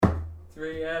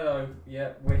Three, hello.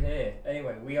 Yeah, we're here.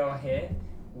 Anyway, we are here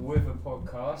with a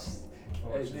podcast.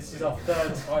 This is our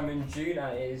third time in June,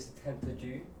 and it is the 10th of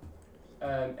June.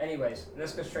 Anyways,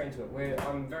 let's go straight into it.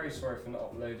 I'm very sorry for not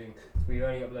uploading. We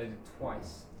only uploaded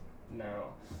twice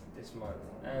now this month,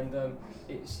 and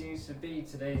it seems to be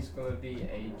today's going to be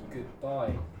a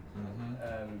goodbye.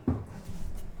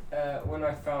 When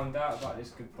I found out about this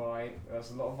goodbye, there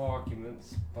was a lot of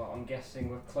arguments, but I'm guessing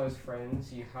with close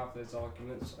friends, you have those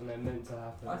arguments, and they're meant to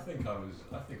happen. I think I was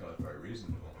very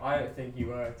reasonable. I don't think you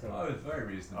were at all. I was very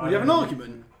reasonable. You have an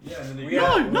argument? Yeah, and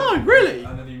then No, really?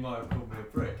 And then he might have called me a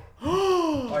prick.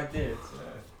 I did.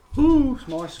 Yeah. Ooh, it's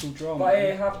my school drama. But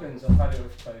it happens. I've had it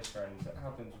with close friends. It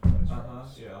happens with close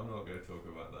friends. Yeah, I'm not going to talk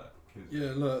about that.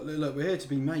 Yeah, look, we're here to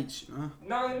be mates, you know?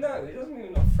 No, it doesn't mean we're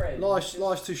not friends.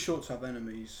 Life's too short to have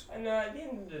enemies. And at the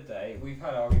end of the day, we've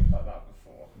had arguments like that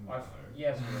before. No.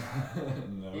 Yes, we have.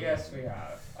 No. Yes, we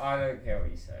have. I don't care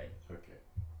what you say. Okay.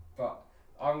 But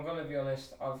I'm going to be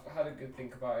honest, I've had a good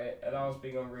think about it, and I was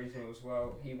being unreasonable as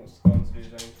well. He wants to go on to do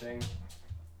his own thing.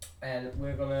 And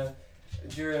we're going to,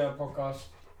 during our podcast,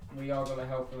 we are going to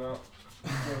help him out.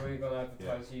 We're going to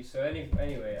advertise you. So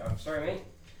anyway, I'm sorry, mate.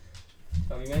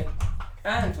 Love you, mate.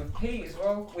 And with Pete as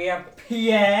well, we have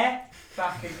Pierre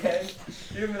back again.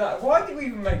 You remember that? Why did we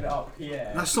even make that up,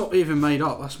 Pierre? That's not even made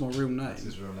up. That's my real name. That's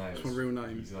his real name. That's my real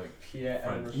name. He's like Pierre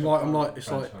and French. It's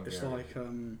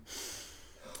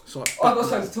like. Oh, I've got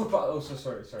something to talk about. Also,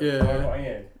 sorry. Yeah. Am I getting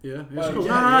in? Yeah. Oh, It's cool.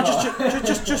 yeah, No,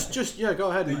 just yeah. Go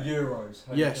ahead. The Mate. Euros.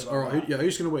 How do you Yes. feel All about right. that?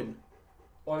 Who's gonna win?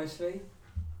 Honestly,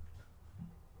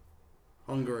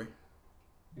 Hungary.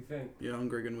 you think? Yeah,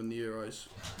 Hungary gonna win the Euros.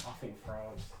 I think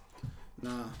France.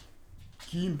 Nah.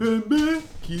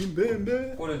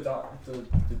 Kimpembe. Or the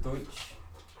Deutsch.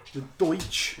 The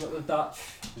Deutsch. Not the Dutch.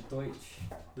 The Deutsch.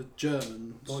 The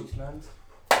Germans. Deutschland.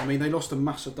 I mean, they lost to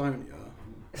Macedonia.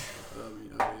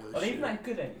 Are they even that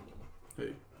good anymore? Who?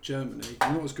 Germany.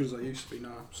 They're not as good as they used to be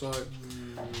now. So,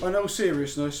 in all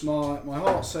seriousness, my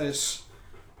heart says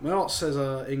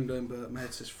England, but my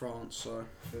head says France. So,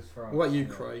 It's France. what about you, yeah.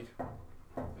 Craig?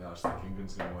 Yeah, I was thinking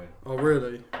England's going to win. Oh,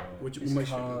 really? What What makes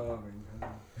you? coming.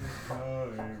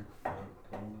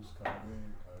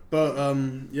 But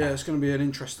yeah, it's going to be an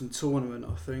interesting tournament.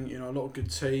 I think a lot of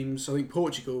good teams. I think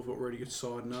Portugal have got a really good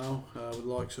side now, with the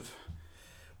likes of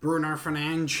Bruno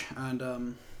Fernandes and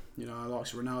the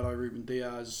likes of Ronaldo, Ruben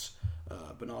Diaz,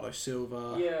 Bernardo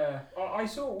Silva. Yeah, I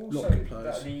saw also Lot of good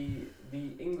players. that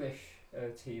the English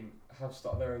team have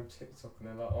started their own TikTok and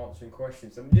they're like answering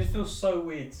questions. And it just feels so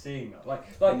weird seeing that.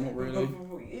 Like Not really.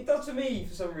 It does to me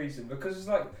for some reason, because it's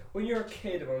like when you're a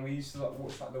kid and when we used to like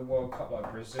watch like the World Cup,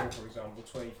 like Brazil for example,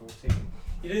 2014.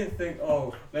 You didn't think,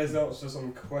 oh, let's answer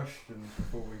some questions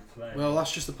before we play. Well,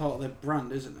 that's just a part of their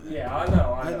brand, isn't it? Yeah, I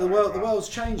know. The world's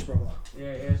changed, brother. Yeah,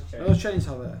 it has The changed. world's changed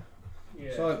how they're.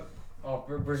 Yeah. So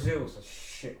Brazil was a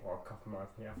shit World Cup in my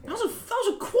opinion. that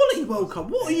was a quality World Cup.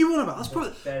 What are you on about? That's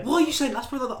probably. Dead. Why are you saying that's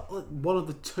probably one of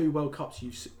the two World Cups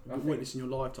you've I think- witnessed in your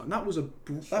lifetime? That was that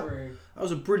True.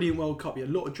 was a brilliant World Cup. You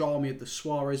had a lot of drama. You had the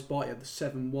Suarez bite. You had the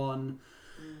 7-1.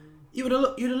 You had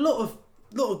a lot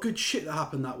of good shit that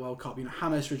happened that World Cup.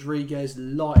 James Rodriguez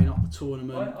lighting up the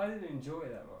tournament. I didn't enjoy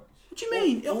it that much. What do you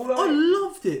mean? All I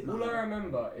loved it, man. All I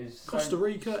remember is Costa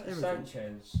Rica, everything.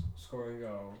 Sanchez scoring a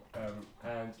goal,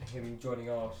 and him joining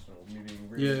Arsenal, me being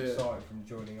really excited from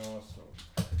joining Arsenal.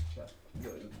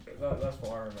 That's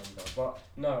what I remember. But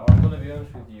no, I'm gonna be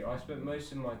honest with you. I spent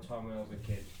most of my time when I was a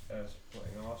kid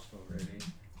supporting Arsenal, really.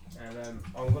 And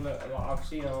I've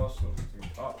seen Arsenal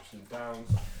through ups and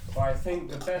downs, but I think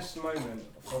the best moment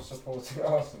for supporting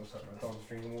Arsenal, sorry, my dog's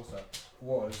drinking water,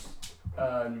 was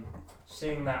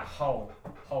seeing that Hull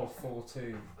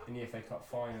 4-2 in the FA Cup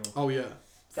final. Oh yeah,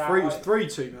 That it was I-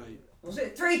 3-2, mate. Was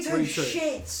it 3-2? 3-2.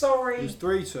 Shit, sorry. It was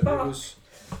 3-2. Fuck. It was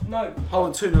No, Hull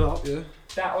went 2-0 up. Yeah.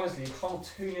 that honestly, Hull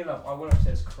 2-0 up, I went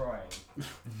upstairs crying.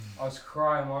 I was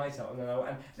crying my eyes out,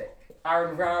 and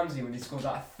Aaron Ramsey, when he scored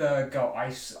that third goal,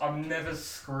 I've never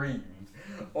screamed.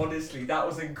 Honestly, that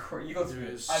was incredible. You got to be.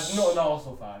 It was- I'm not an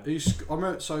Arsenal fan.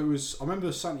 I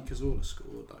remember Santi Cazorla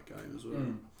scored that game as well.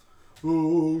 Mm.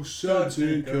 Oh,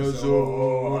 Santi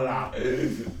Cazorla.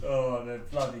 Oh, the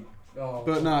bloody. Oh.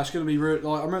 But no, it's going to be real.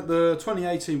 Like I remember the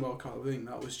 2018 World Cup. I think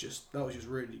that was just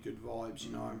really good vibes.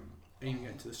 Even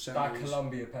getting to the semis. That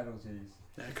Colombia penalties.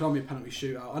 Yeah, Colombia penalty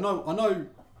shootout. I know.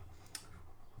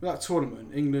 With that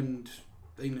tournament, England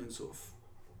sort of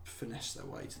finessed their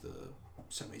way to the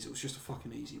semis. It was just a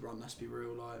fucking easy run. Let's be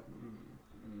real. Like.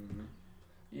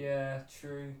 Yeah,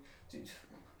 true.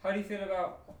 How do you feel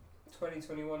about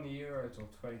 2021 the Euros or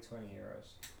 2020 Euros?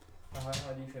 How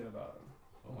do you feel about them?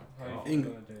 Oh my How do you god. think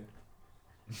they're gonna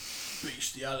do?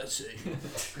 Bestiality.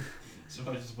 So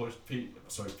I just watched Pierre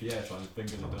trying to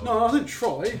finger the dog. No, I didn't try.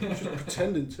 I was just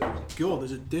pretending to. God,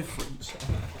 there's a difference.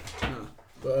 No,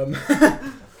 but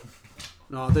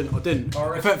no, I didn't.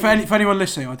 For anyone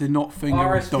listening, I did not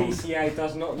finger a dog. RSPCA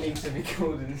does not need to be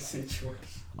called in this situation.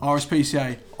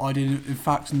 RSPCA, I did in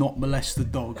fact not molest the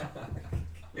dog.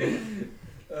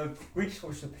 We just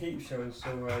watched the Peep Show and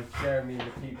saw Jeremy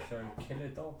the Peep Show kill a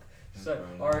dog. So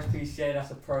Right. RSPCA,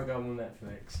 that's a program on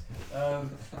Netflix.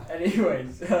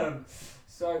 Anyways,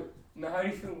 so now how do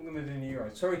you think we're gonna do in the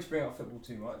Euros? Sorry to bring up football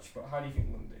too much, but how do you think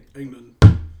we're gonna do? England.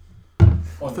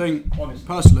 Honestly.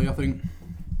 Personally, I think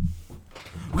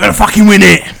we're gonna fucking win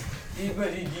it.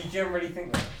 But do you generally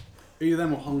think that? Either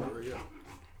them or Hungary. Yeah.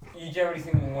 You generally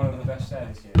think we're one of the best there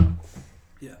this year?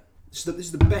 Yeah. This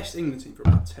is the best England team for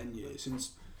about 10 years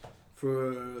since.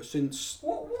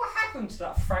 What happened to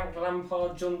that Frank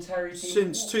Lampard, John Terry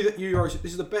team? Since the Euros,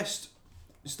 this is the best.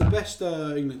 It's the best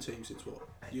England team since what?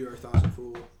 Euro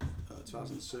 2004,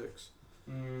 2006.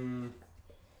 You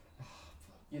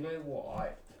know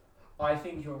what? I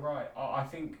think you're right. I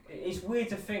think it's weird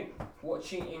to think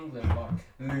watching England like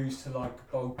lose to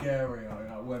like Bulgaria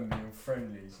at Wembley in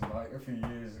friendlies like a few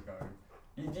years ago.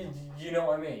 You know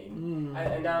what I mean?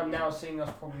 And now seeing us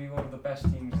probably one of the best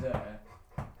teams there.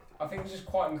 I think it's just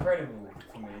quite incredible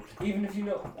for me. Even if you're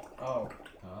not... Oh.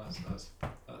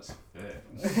 That's fair.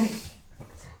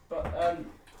 But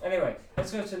anyway,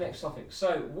 let's go to the next topic.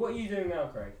 So, what are you doing now,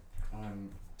 Craig?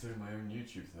 I'm doing my own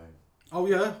YouTube thing. Oh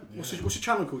yeah? What's your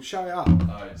channel called? Shout it out.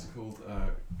 It's called,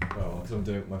 because I'm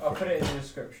doing my... I'll put it in the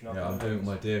description. I'm doing with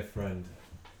my dear friend,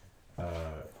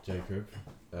 Jacob,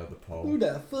 the poll. Who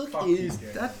the fuck is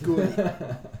you, that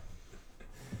guy?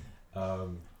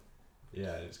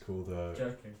 Yeah, it's called...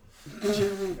 Joking.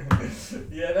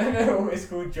 Yeah, no, it's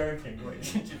called joking. Wait,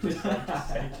 did you just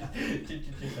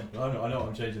say? I know what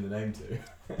I'm changing the name to.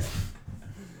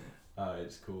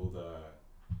 It's called...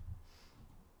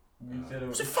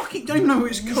 What's it fucking? Don't even know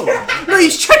what it's called. No,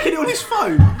 he's checking it on his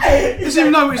phone. He doesn't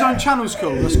even know what his own channel's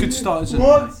called. That's a good start, isn't it?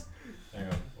 What? Hang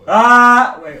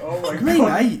on. Wait, oh my Fuck me,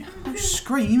 god. mate. Don't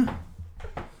scream.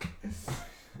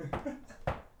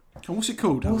 Come on, what's it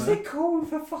called? What's it called,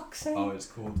 for fuck's sake? Oh, it's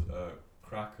called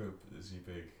Cracker Z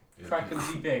Big. Crack and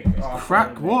Z Big.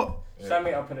 Crack what? Send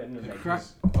me, I'll put it in the link. Crack.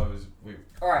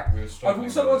 Alright, We were I've struggling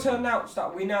also got to announce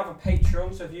that we now have a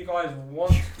Patreon, so if you guys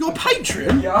want... You're a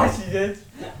Patreon? Yeah, I actually did.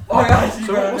 I actually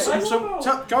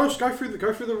So, did. go through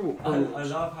the reward. I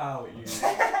love how you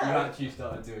actually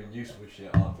started doing useful shit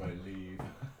after I leave.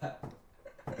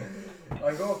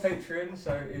 I got a Patreon,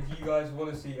 so if you guys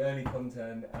want to see early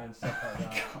content and stuff like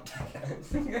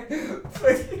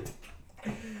that...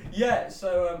 Yeah,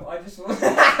 so I just want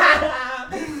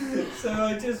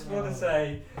to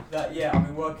say that I've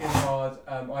been working hard.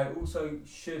 I also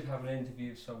should have an interview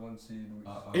with someone soon.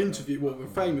 Interview what,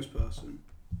 with a famous person?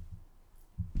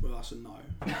 Well, that's a no.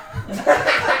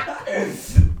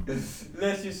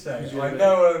 Let's just say I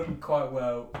know him quite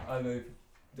well. I know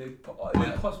they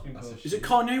possibly. Is it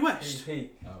Kanye West?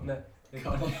 No.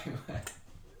 Kanye.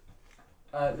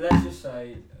 Let's just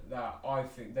say that I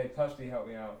think they personally help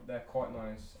me out. They're quite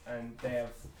nice, and they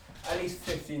have at least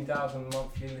 15,000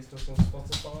 monthly listeners on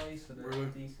Spotify, so they're Really?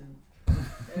 decent.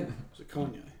 Yeah. Is it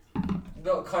Kanye?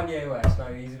 Not Kanye West.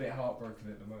 No, he's a bit heartbroken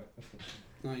at the moment.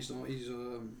 No, he's not.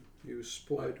 He was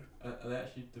spotted. Are they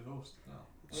actually divorced now?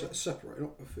 Separated,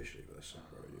 not officially, but they're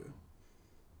separated. Yeah.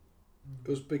 It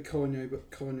was big Kanye's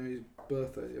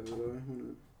birthday the other day, wasn't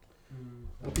it?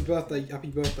 Happy birthday,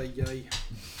 yay.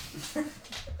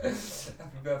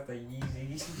 Happy birthday,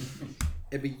 Yeezys.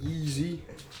 Ever Yeezy.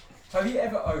 Have you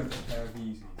ever owned a pair of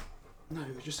Yeezys? No,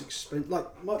 they're just expensive. Like,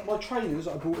 my trainers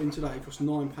that I bought in today cost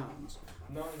 £9.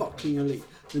 No. Fucking elite.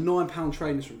 The £9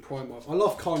 trainers from Primark. I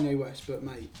love Kanye West, but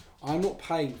mate, I'm not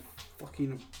paying fucking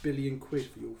 £1 billion for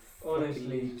your fucking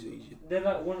Yeezys. They're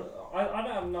like one. I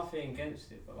don't have nothing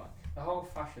against it, but like the whole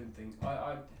fashion thing.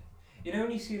 You know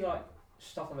when you see like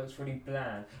stuff that looks really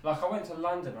bland. Like I went to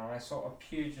London and I saw a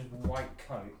pure just white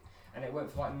coat, and it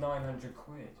went for like 900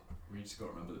 quid. We just got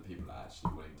to remember that people are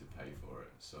actually willing to pay for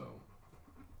it, so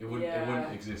it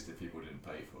wouldn't exist if people didn't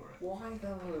pay for it. Why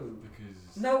though? Because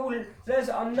there's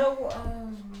I know.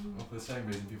 Well, for the same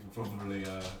reason people probably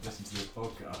listen to this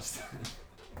podcast.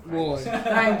 Why?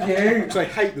 Thank you. Because they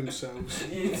hate themselves.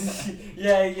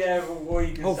 yeah. Well,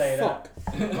 you can say fuck.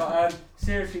 that. But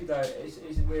seriously though,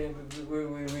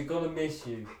 we're gonna miss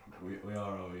you. We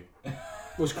are we?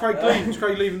 Was Craig leaving? Was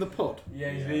Craig leaving the pod? Yeah,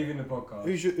 he's leaving the podcast.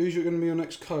 Who's going to be your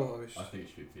next co-host? I think it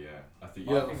should be,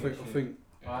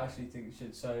 I actually think it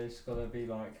should. So it's gonna be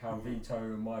like how Vito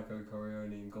and Michael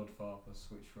Corleone and Godfather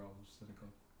switch roles to the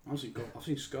God. I've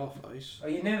seen Scarface. Oh,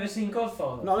 you've never seen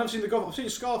Godfather? No, I've never seen the Godfather. I've seen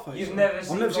Scarface. You've never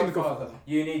seen the Godfather?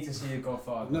 You need to see The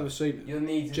Godfather. I've never seen it. You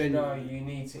need to. Genuinely. No, you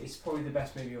need to. It's probably the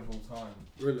best movie of all time.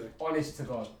 Really? Honest to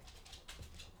God.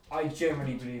 I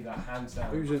generally believe that, hands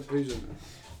down. Who's in it?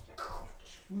 Oh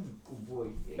boy.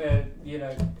 You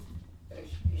know,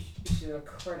 it's an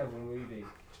incredible movie.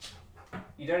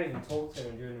 You don't even talk to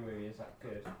him during the movie, it's that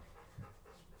good.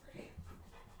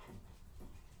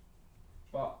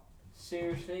 But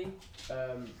seriously,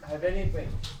 have anybody?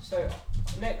 So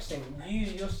next thing,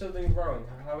 you're still doing rowing.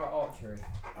 How about archery?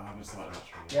 I haven't started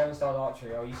archery. You haven't started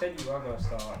archery. Oh, you said you were going to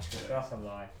start archery. So that's a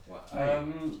lie.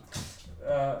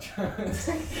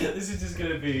 This is just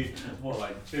going to be,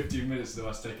 like 15 minutes of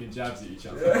us taking jabs at each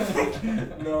other?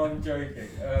 No, I'm joking.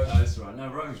 That's right. No,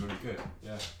 rowing's really good.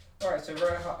 Yeah. Alright, so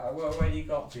where do you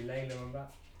got to? Leyland and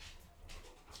back?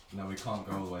 No, we can't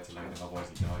go all the way to Leyland,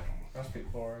 otherwise you die. That's a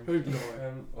bit boring. Who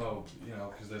died? Well,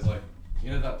 because there's like,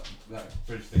 that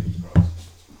bridge thing you cross,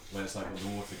 where it's like got the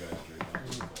water going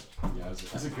through. Yeah,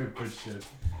 that's a good bridge ship.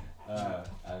 Yeah.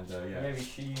 Maybe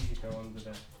she should go under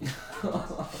there.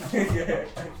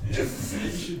 You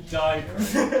should die,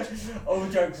 Craig. All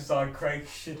jokes aside, Craig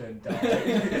shouldn't die.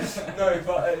 No,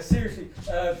 but seriously,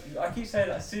 I keep saying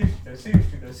that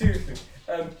seriously.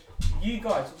 You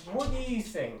guys, what do you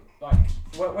think? Like,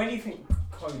 when do you think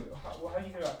COVID? How do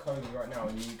you feel about COVID right now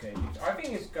in the UK? I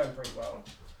think it's going pretty well.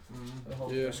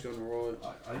 Yeah, it's going alright.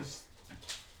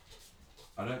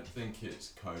 I don't think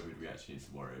it's COVID we actually need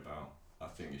to worry about. I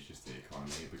think it's just the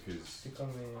economy because.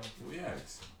 Economy. Well, yeah,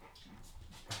 it's.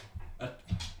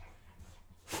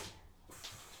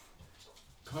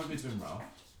 COVID's been rough,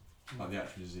 like the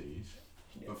actual disease,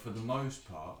 but for the most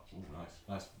part,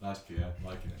 nice Pierre,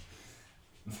 liking it.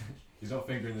 He's not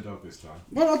fingering the dog this time.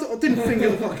 Well, I didn't finger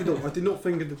the fucking dog. I did not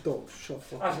finger the dog. Shut the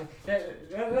fuck up.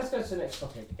 Actually, let's go to the next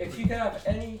topic. If you could have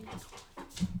any.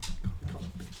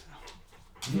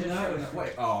 No,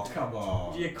 wait. Oh, come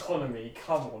on. The economy,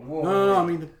 come on. What? No, I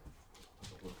mean.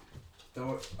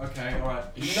 Okay, alright.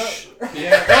 Shh.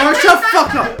 Pierre, Oh, shut the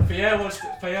fuck up! Pierre wants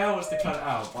to cut it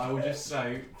out, but I will just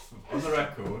say, on the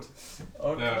record.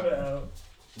 I'll cut it out.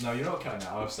 No, you're not cutting it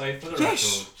out. I'll say for the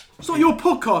Yes! record. It's not your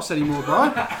podcast anymore,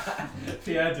 bro.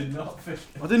 Pierre did not think.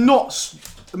 I did not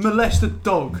molest a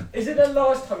dog. Is it the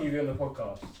last time you've been on the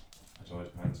podcast? It always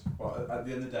depends. Well, at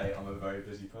the end of the day, I'm a very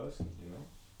busy person, you know.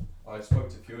 I spoke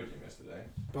to Pure Gym yesterday.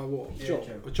 About what? Yeah, Job?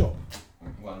 Joe. A job?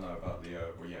 Well, no, about the,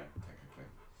 technically.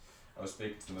 I was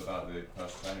speaking to them about the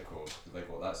personal trainer course, because they've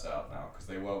got that set up now, because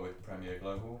they work with Premier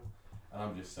Global, and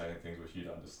I'm just saying things which you'd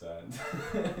understand.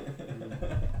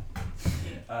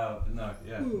 No,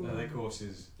 their course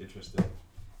is interesting.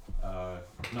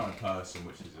 Not in person,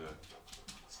 which is a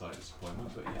slight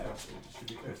disappointment, but yeah, it should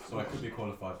be good. So I could be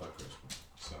qualified by Christmas,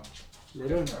 so.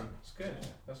 Really? That's good.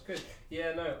 That's good.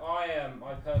 Yeah, no,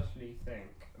 I personally think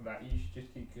that you should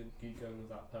just keep going with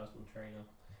that personal trainer.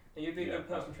 And you'd be a good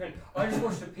personal trainer. I just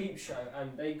watched a Peep show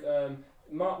and they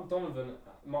Mark Donovan,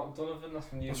 that's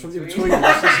from the That's from the In-Between. In-Between.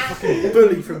 That's just a fucking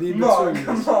bully from the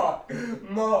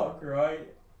In-Between. Mark, right?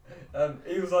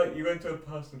 He was like, he went to a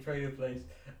personal trainer place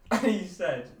and he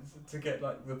said to get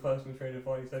like the personal trainer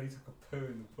fight, he said he took a poo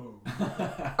in the pool.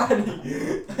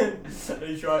 and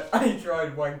he tried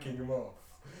wanking him off.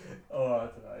 Oh, I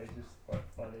don't know, it's just quite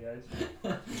funny actually.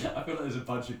 I feel like there's a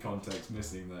bunch of context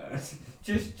missing there.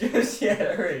 just yeah,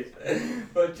 there is.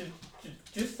 But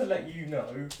just to let you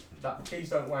know that please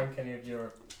don't wank any of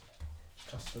your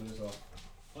customers off.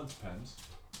 Well, it depends.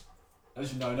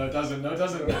 Actually, no, it doesn't.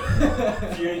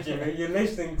 Jimmy, you're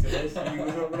listening to this, you're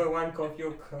not going to wank off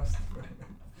your customer.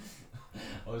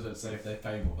 I was going to say if they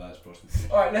pay more, that's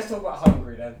prostitution. Alright, let's talk about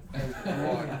Hungary then.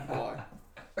 Why?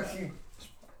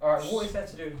 Alright, what is there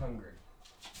to do in Hungary?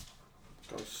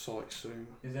 Go sightseeing.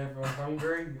 Is everyone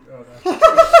hungry? Oh,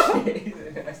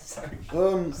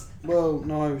 no. Well,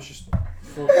 no, it was just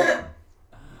fucking.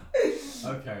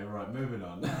 Okay, right, moving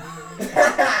on.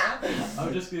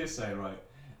 I'm just going to say, right,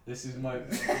 this is my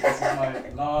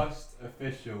last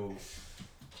official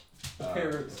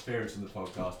appearance on the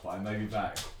podcast, but I may be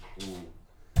back.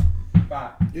 Ooh.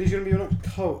 Back. Who's going to be your next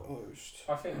co-host?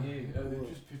 I think you.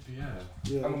 Just Pierre.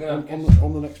 Yeah, I'm gonna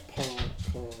on the next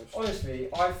podcast. Honestly,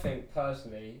 I think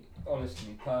personally,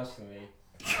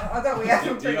 I don't. We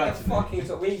haven't picked the fucking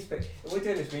topic. We need to pick. If we're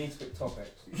doing this, we need to pick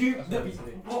topics.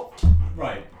 What?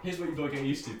 Right, here's what you've got to get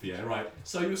used to, Pierre. Right,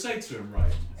 so you'll say to him,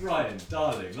 right, Ryan,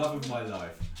 darling, love of my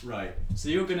life. Right, so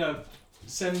you're gonna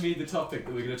send me the topic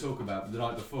that we're gonna talk about the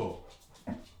night before,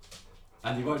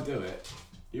 and you won't do it.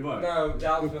 You won't. No,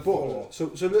 that was before. So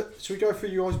we go through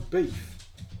you guys' beef.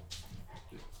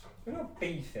 We're not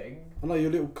beefing. I know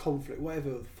your little conflict, whatever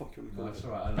the fuck you want to No, call it's it.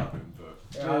 alright, I love him, but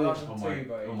Yeah, I love oh him my, too,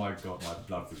 buddy. oh my god, my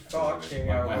blood was Fucking boiling.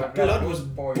 hell, My my Blood was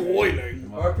boiling.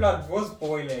 boiling. My blood was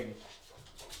boiling.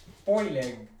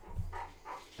 Boiling.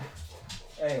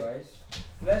 Anyways,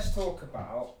 let's talk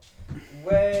about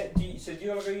so do you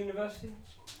want to go to university?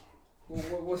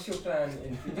 What's your plan?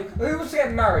 Who wants to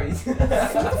get married?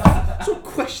 What sort of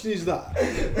question is that?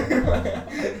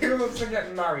 Who wants to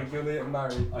get married? You'll get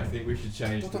married. I think we should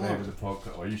change What the the name hell? of the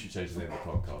podcast, or you should change the name of the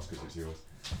podcast because it's yours.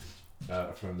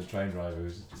 From the train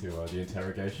drivers to the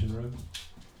interrogation room.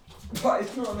 But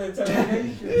it's not an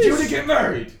interrogation. Do you want to get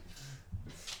married?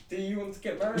 Do you want to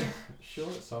get married? Sure,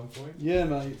 at some point. Yeah,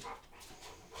 mate.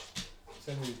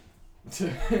 So who?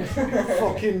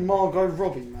 Fucking Margot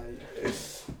Robbie, mate.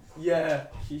 Yeah,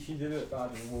 she did look bad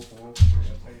in Wolf of Wall Street,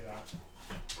 I'll tell you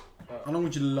that. How long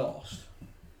would you last?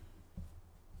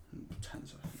 10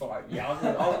 seconds. 5. Yeah, I was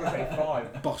gonna say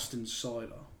 5. Busting cider.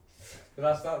 But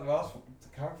that's what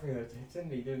DiCaprio did, didn't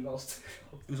he? He didn't last.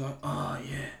 It was like,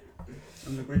 yeah.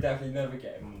 And We're definitely never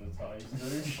getting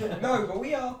monetized. No, but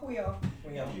we are. You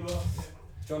are.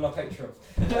 John, our Patreon.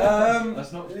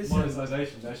 That's not listen.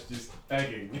 monetization. That's just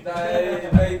begging. No,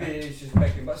 maybe it's just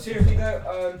begging. But seriously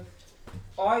though,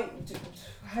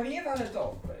 have you ever had a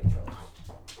dog, by any chance?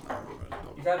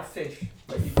 You've had a fish,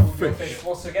 but you called your Fish. fish.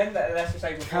 Once again, let's just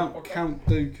say Count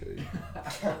Dooku.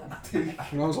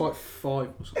 When I was like 5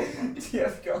 or something.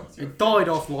 Yeah, God. It died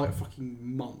after like a fucking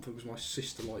month because my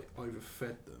sister like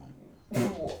overfed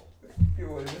them. What?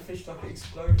 The fish like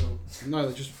exploded. No,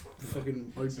 they just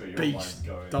fucking That's where your obese mind's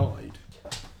going. died.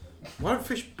 Why don't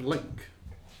fish blink?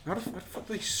 How the fuck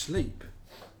do they sleep?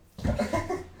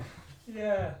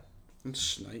 Yeah. And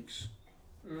snakes.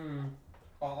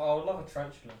 I would love a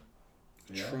tarantula.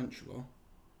 Yeah. Tarantula.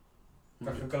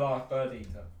 Like a Goliath bird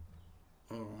eater.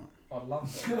 Alright. I'd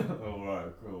love that. Alright,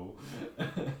 cool.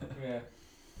 Yeah.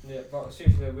 Yeah, but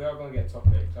seriously, we are going to get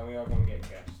topics and we are going to get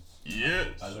guests. Yes.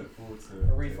 I look forward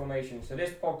to A reformation. So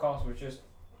this podcast was just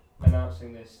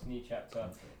announcing this new chapter.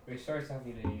 We're sorry to have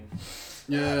you leave.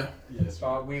 Yeah. Yes.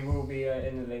 But we will be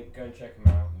in the link. Go and check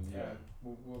them out. Yeah.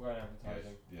 We'll go and advertise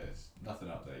them. Yes. Nothing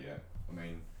up there yet. I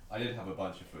mean, I did have a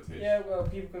bunch of footage. Yeah, well,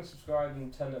 people can subscribe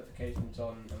and turn notifications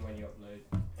on and when you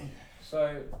upload.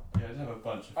 So, Yeah, I did have a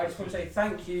bunch of I just want to say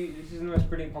thank you. This is the most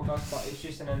brilliant podcast, but it's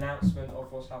just an announcement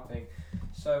of what's happening.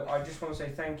 So, I just want to say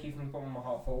thank you from the bottom of my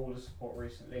heart for all the support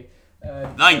recently.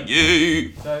 Thank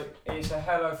you. So, it's a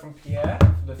hello from Pierre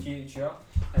for the future,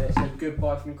 and it's a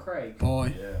goodbye from Craig.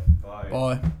 Bye. Yeah. Bye.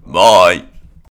 Bye. Bye.